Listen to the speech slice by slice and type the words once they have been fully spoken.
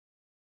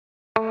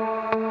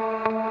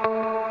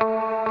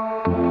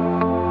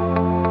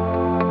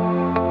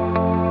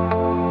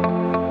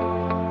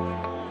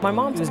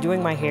My mom was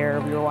doing my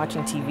hair, we were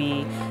watching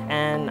TV,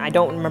 and I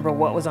don't remember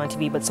what was on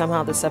TV, but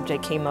somehow the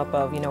subject came up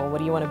of, what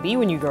do you want to be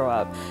when you grow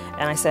up?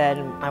 And I said,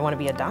 I want to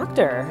be a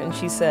doctor. And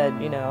she said,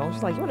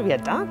 she's like, you want to be a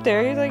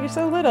doctor? You're like, you're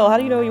so little, how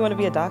do you know you want to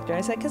be a doctor?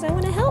 And I said, because I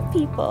want to help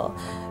people.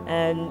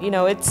 And,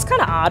 it's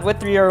kind of odd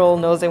what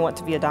 3-year-old knows they want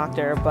to be a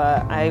doctor,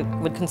 but I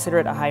would consider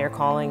it a higher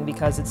calling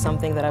because it's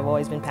something that I've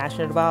always been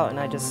passionate about, and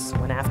I just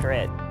went after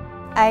it.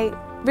 I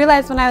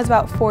realized when I was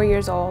about 4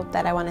 years old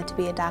that I wanted to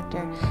be a doctor,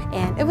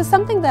 and it was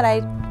something that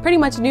I pretty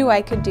much knew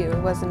I could do.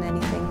 It wasn't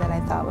anything that I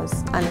thought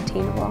was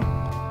unattainable.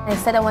 I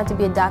said I wanted to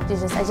be a doctor,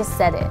 I just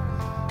said it,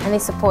 and they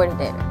supported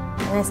it.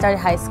 When I started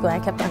high school, I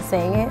kept on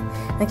saying it,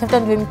 and I kept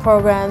on doing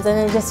programs, and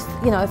it just,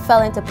 it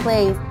fell into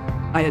place.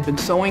 I had been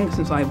sewing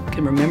since I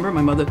can remember.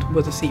 My mother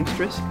was a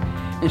seamstress,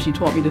 and she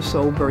taught me to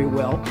sew very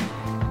well.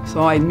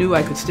 So I knew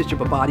I could stitch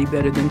up a body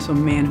better than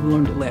some man who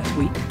learned it last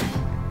week.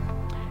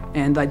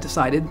 And I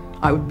decided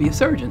I would be a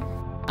surgeon.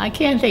 I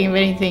can't think of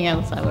anything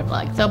else I would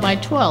like. So by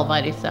 12,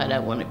 I decided I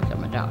wanted to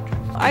become a doctor.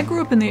 I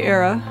grew up in the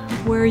era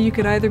where you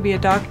could either be a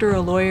doctor,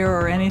 a lawyer,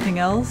 or anything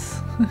else.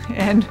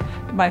 And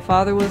my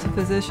father was a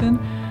physician,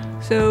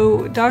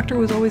 so doctor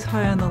was always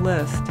high on the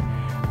list.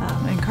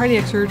 And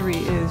cardiac surgery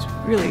is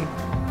really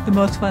the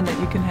most fun that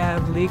you can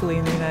have legally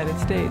in the United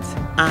States.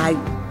 I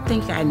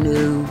think I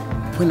knew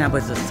when I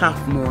was a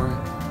sophomore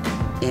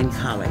in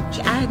college.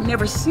 I had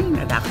never seen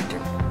a doctor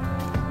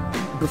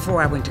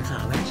before I went to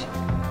college.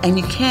 And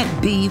you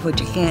can't be what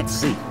you can't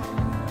see.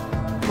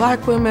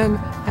 Black women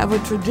have a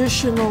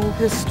traditional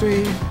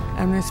history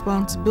and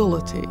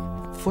responsibility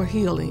for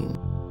healing.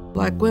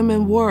 Black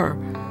women were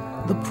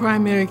the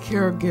primary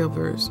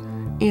caregivers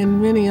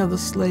in many of the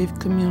slave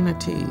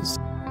communities.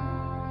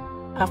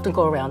 I often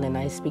go around and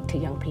I speak to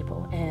young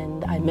people,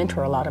 and I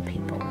mentor a lot of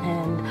people,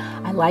 and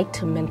I like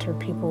to mentor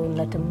people and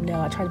let them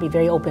know. I try to be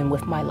very open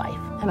with my life,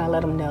 and I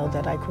let them know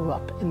that I grew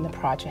up in the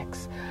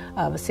projects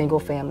of a single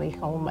family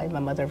home. My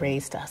mother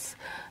raised us,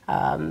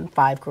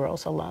 5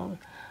 girls alone.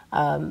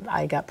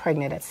 I got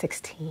pregnant at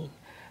 16.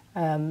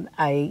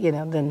 I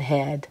then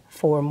had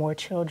 4 more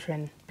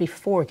children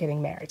before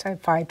getting married. So I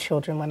had 5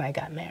 children when I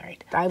got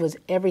married. I was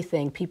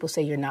everything people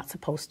say you're not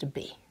supposed to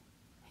be.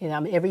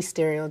 I'm every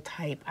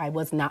stereotype. I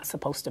was not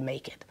supposed to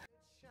make it.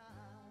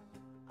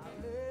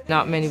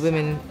 Not many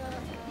women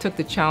took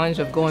the challenge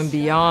of going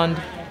beyond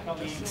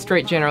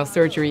straight general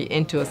surgery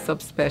into a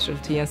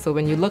subspecialty. And so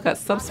when you look at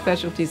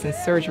subspecialties in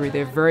surgery,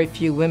 there are very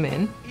few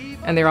women,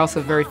 and there are also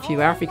very few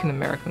African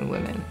American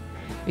women,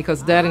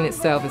 because that in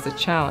itself is a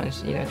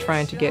challenge,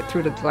 trying to get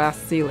through the glass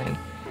ceiling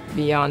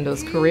beyond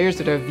those careers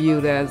that are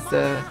viewed as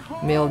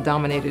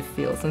male-dominated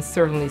fields. And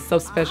certainly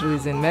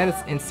subspecialties in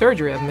medicine, in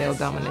surgery, are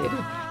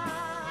male-dominated.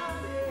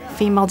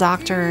 Female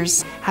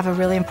doctors have a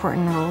really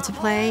important role to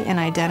play in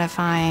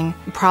identifying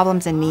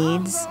problems and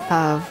needs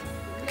of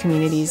the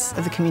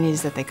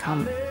communities that they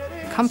come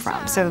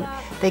from. So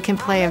they can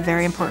play a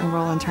very important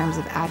role in terms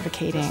of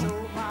advocating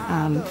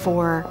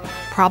for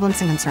problems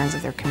and concerns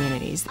of their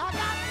communities.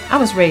 I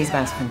was raised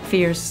by some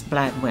fierce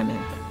Black women,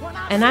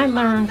 and I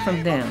learned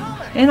from them,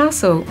 and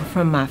also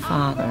from my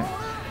father,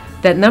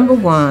 that number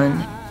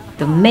one,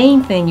 the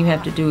main thing you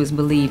have to do is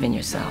believe in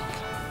yourself,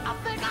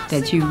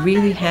 that you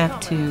really have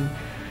to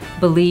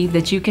believe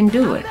that you can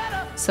do it.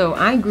 So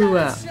I grew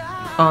up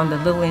on the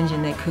little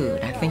engine that could.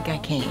 I think I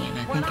can,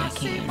 I think I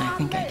can, I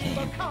think I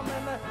can.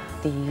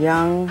 The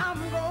young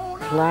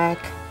Black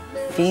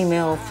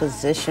female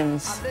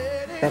physicians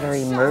that are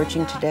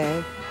emerging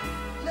today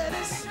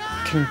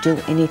can do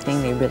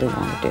anything they really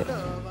want to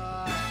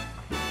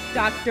do.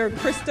 Dr.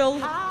 Crystal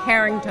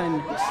Harrington.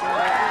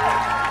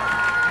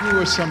 You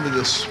are some of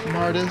the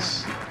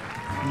smartest,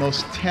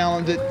 most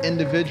talented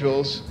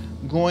individuals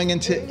going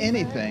into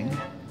anything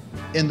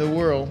in the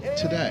world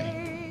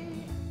today.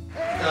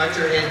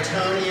 Dr.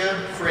 Antonia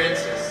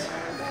Francis.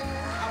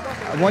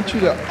 I want you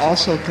to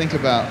also think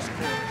about,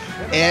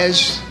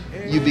 as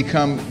you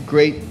become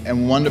great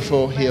and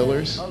wonderful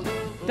healers,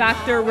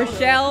 Dr.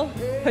 Rochelle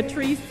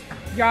Patrice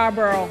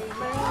Yarborough.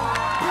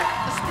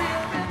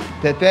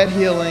 that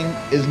healing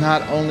is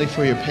not only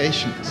for your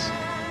patients,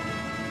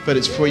 but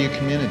it's for your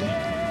community.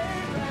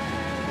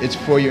 It's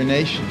for your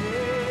nation.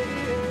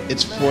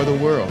 It's for the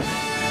world.